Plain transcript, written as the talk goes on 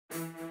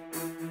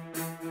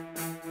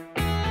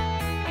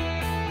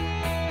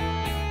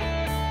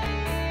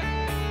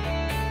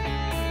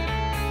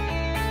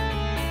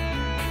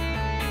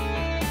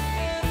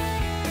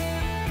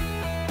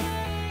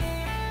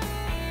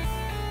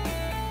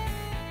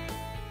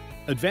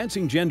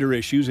Advancing gender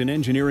issues in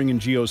engineering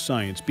and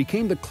geoscience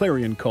became the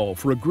clarion call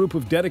for a group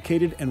of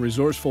dedicated and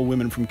resourceful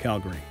women from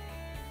Calgary.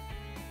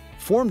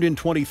 Formed in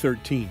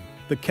 2013,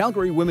 the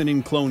Calgary Women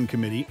in Klohn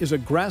Committee is a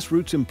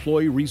grassroots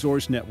employee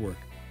resource network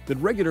that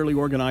regularly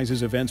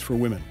organizes events for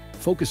women,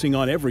 focusing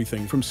on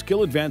everything from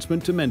skill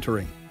advancement to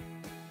mentoring.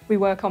 We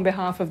work on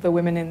behalf of the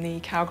women in the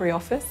Calgary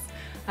office,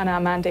 and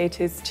our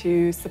mandate is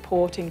to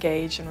support,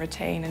 engage and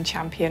retain and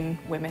champion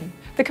women.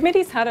 The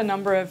committee's had a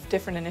number of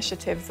different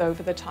initiatives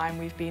over the time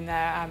we've been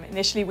there.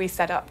 Initially we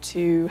set up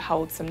to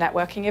hold some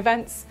networking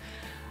events,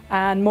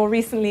 and more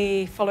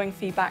recently, following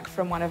feedback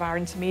from one of our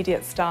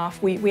intermediate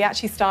staff, we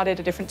actually started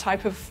a different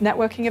type of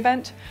networking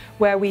event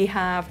where we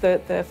have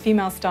the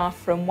female staff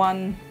from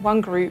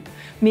one group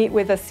meet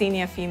with a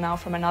senior female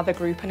from another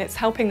group, and it's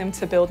helping them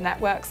to build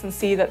networks and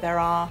see that there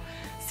are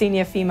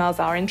senior females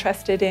are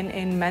interested in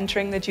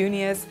mentoring the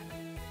juniors.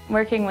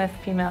 Working with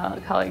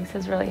female colleagues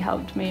has really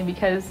helped me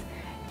because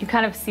you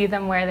kind of see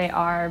them where they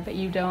are, but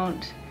you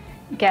don't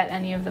get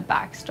any of the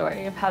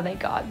backstory of how they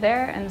got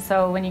there. And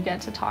so when you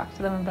get to talk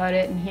to them about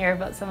it and hear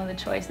about some of the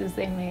choices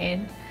they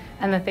made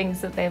and the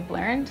things that they've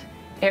learned,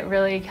 it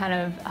really kind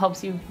of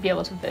helps you be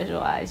able to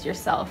visualize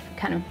yourself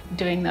kind of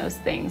doing those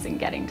things and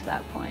getting to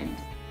that point.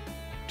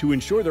 To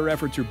ensure their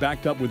efforts are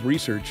backed up with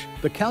research,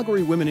 the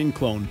Calgary Women in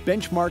Klohn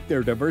benchmarked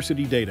their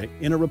diversity data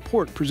in a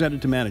report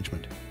presented to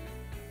management.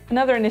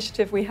 Another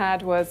initiative we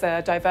had was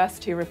a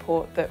diversity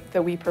report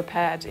that we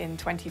prepared in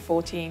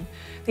 2014.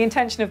 The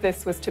intention of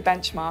this was to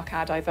benchmark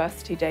our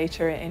diversity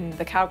data in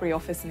the Calgary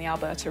office in the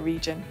Alberta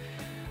region.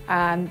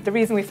 And the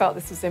reason we felt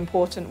this was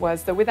important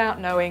was that without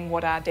knowing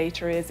what our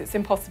data is, it's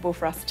impossible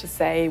for us to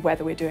say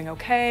whether we're doing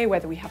okay,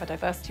 whether we have a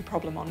diversity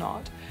problem or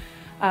not.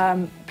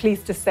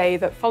 Pleased to say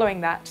that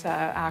following that,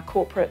 our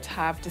corporate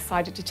have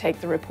decided to take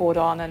the report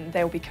on, and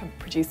they'll be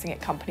producing it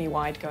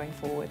company-wide going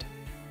forward.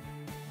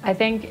 I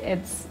think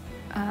it's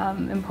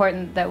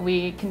important that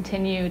we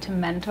continue to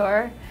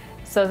mentor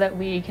so that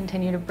we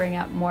continue to bring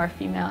up more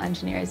female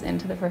engineers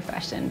into the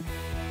profession.